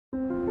We're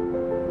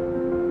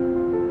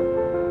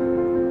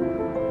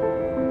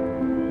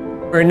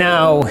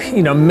now,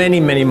 many,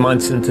 many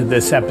months into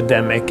this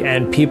epidemic,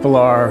 and people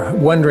are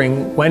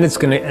wondering when it's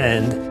going to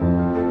end.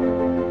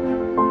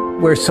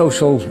 We're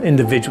social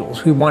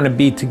individuals. We want to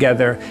be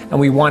together, and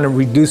we want to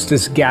reduce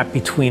this gap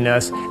between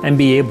us and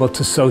be able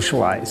to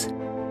socialize.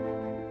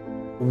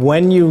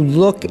 When you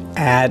look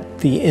at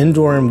the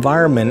indoor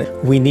environment,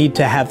 we need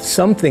to have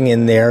something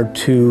in there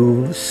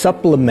to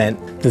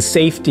supplement the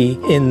safety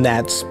in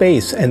that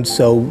space. And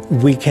so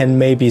we can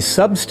maybe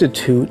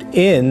substitute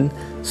in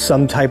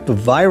some type of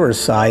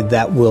viricide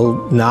that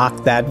will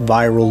knock that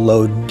viral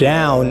load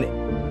down.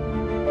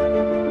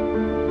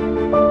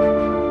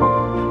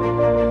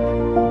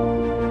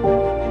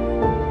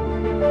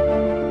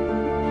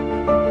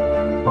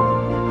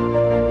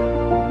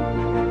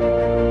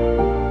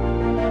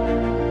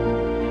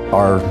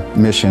 Our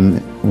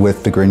mission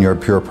with the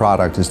Grignard Pure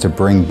product is to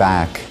bring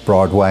back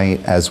Broadway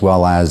as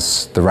well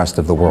as the rest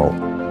of the world.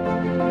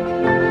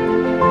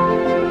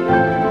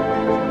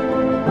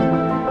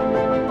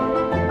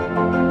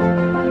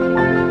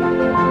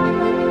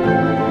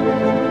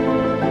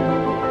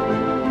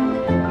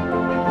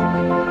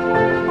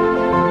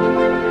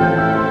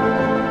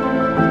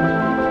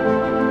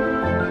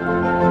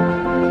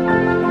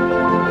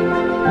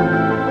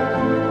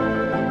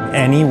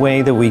 Any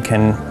way that we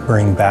can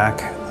bring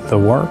back the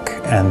work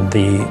and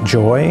the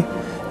joy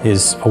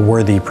is a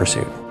worthy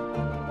pursuit.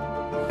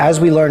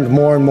 As we learned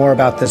more and more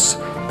about this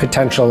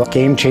potential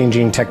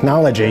game-changing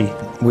technology,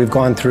 we've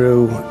gone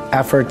through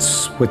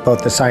efforts with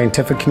both the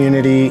scientific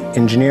community,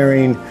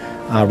 engineering,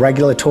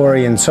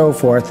 regulatory, and so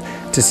forth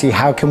to see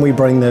how can we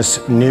bring this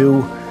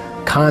new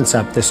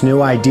concept, this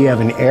new idea of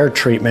an air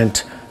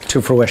treatment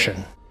to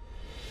fruition.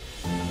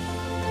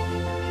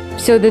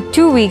 So the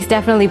 2 weeks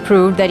definitely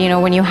proved that,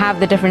 when you have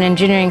the different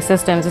engineering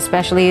systems,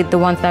 especially the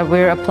ones that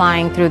we're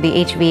applying through the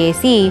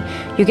HVAC,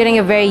 you're getting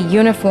a very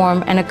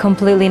uniform and a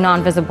completely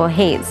non-visible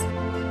haze.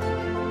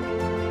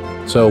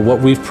 So what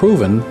we've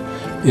proven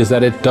is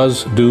that it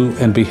does do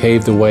and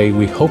behave the way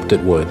we hoped it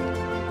would.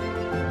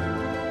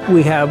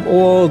 We have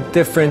all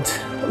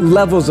different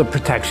levels of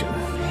protection: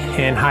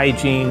 hand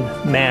hygiene,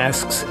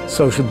 masks,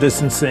 social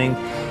distancing,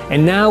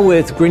 and now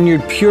with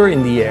Grignard Pure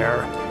in the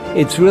air,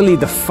 it's really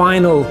the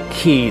final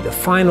key, the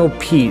final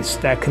piece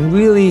that can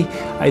really,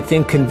 I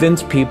think,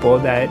 convince people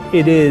that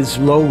it is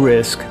low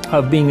risk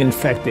of being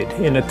infected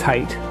in a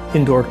tight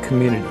indoor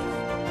community.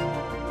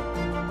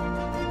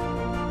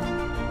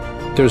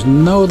 There's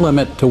no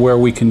limit to where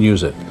we can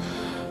use it.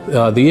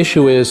 The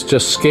issue is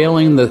just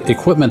scaling the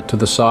equipment to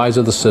the size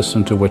of the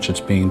system to which it's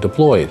being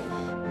deployed.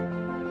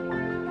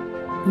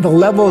 The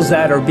levels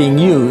that are being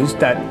used,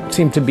 that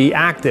seem to be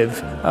active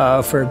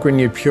for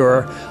Grignard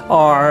Pure,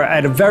 are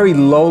at a very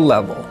low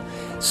level,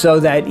 so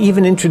that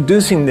even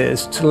introducing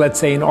this to, let's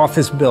say, an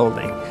office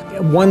building,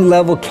 one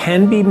level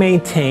can be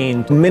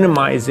maintained,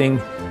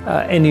 minimizing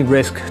any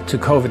risk to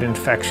COVID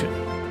infection.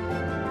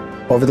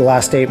 Over the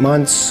last 8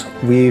 months,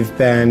 we've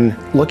been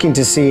looking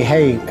to see,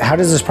 hey, how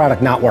does this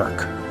product not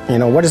work?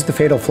 What is the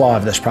fatal flaw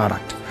of this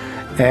product?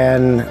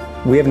 And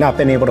we have not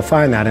been able to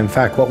find that. In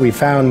fact, what we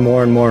found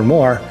more and more and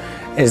more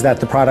is that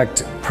the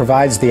product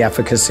provides the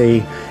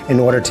efficacy in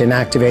order to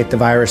inactivate the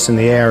virus in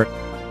the air.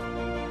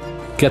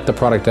 Get the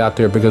product out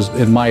there because,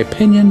 in my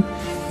opinion,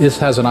 this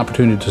has an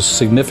opportunity to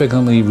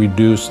significantly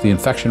reduce the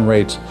infection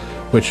rates,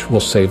 which will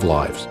save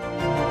lives.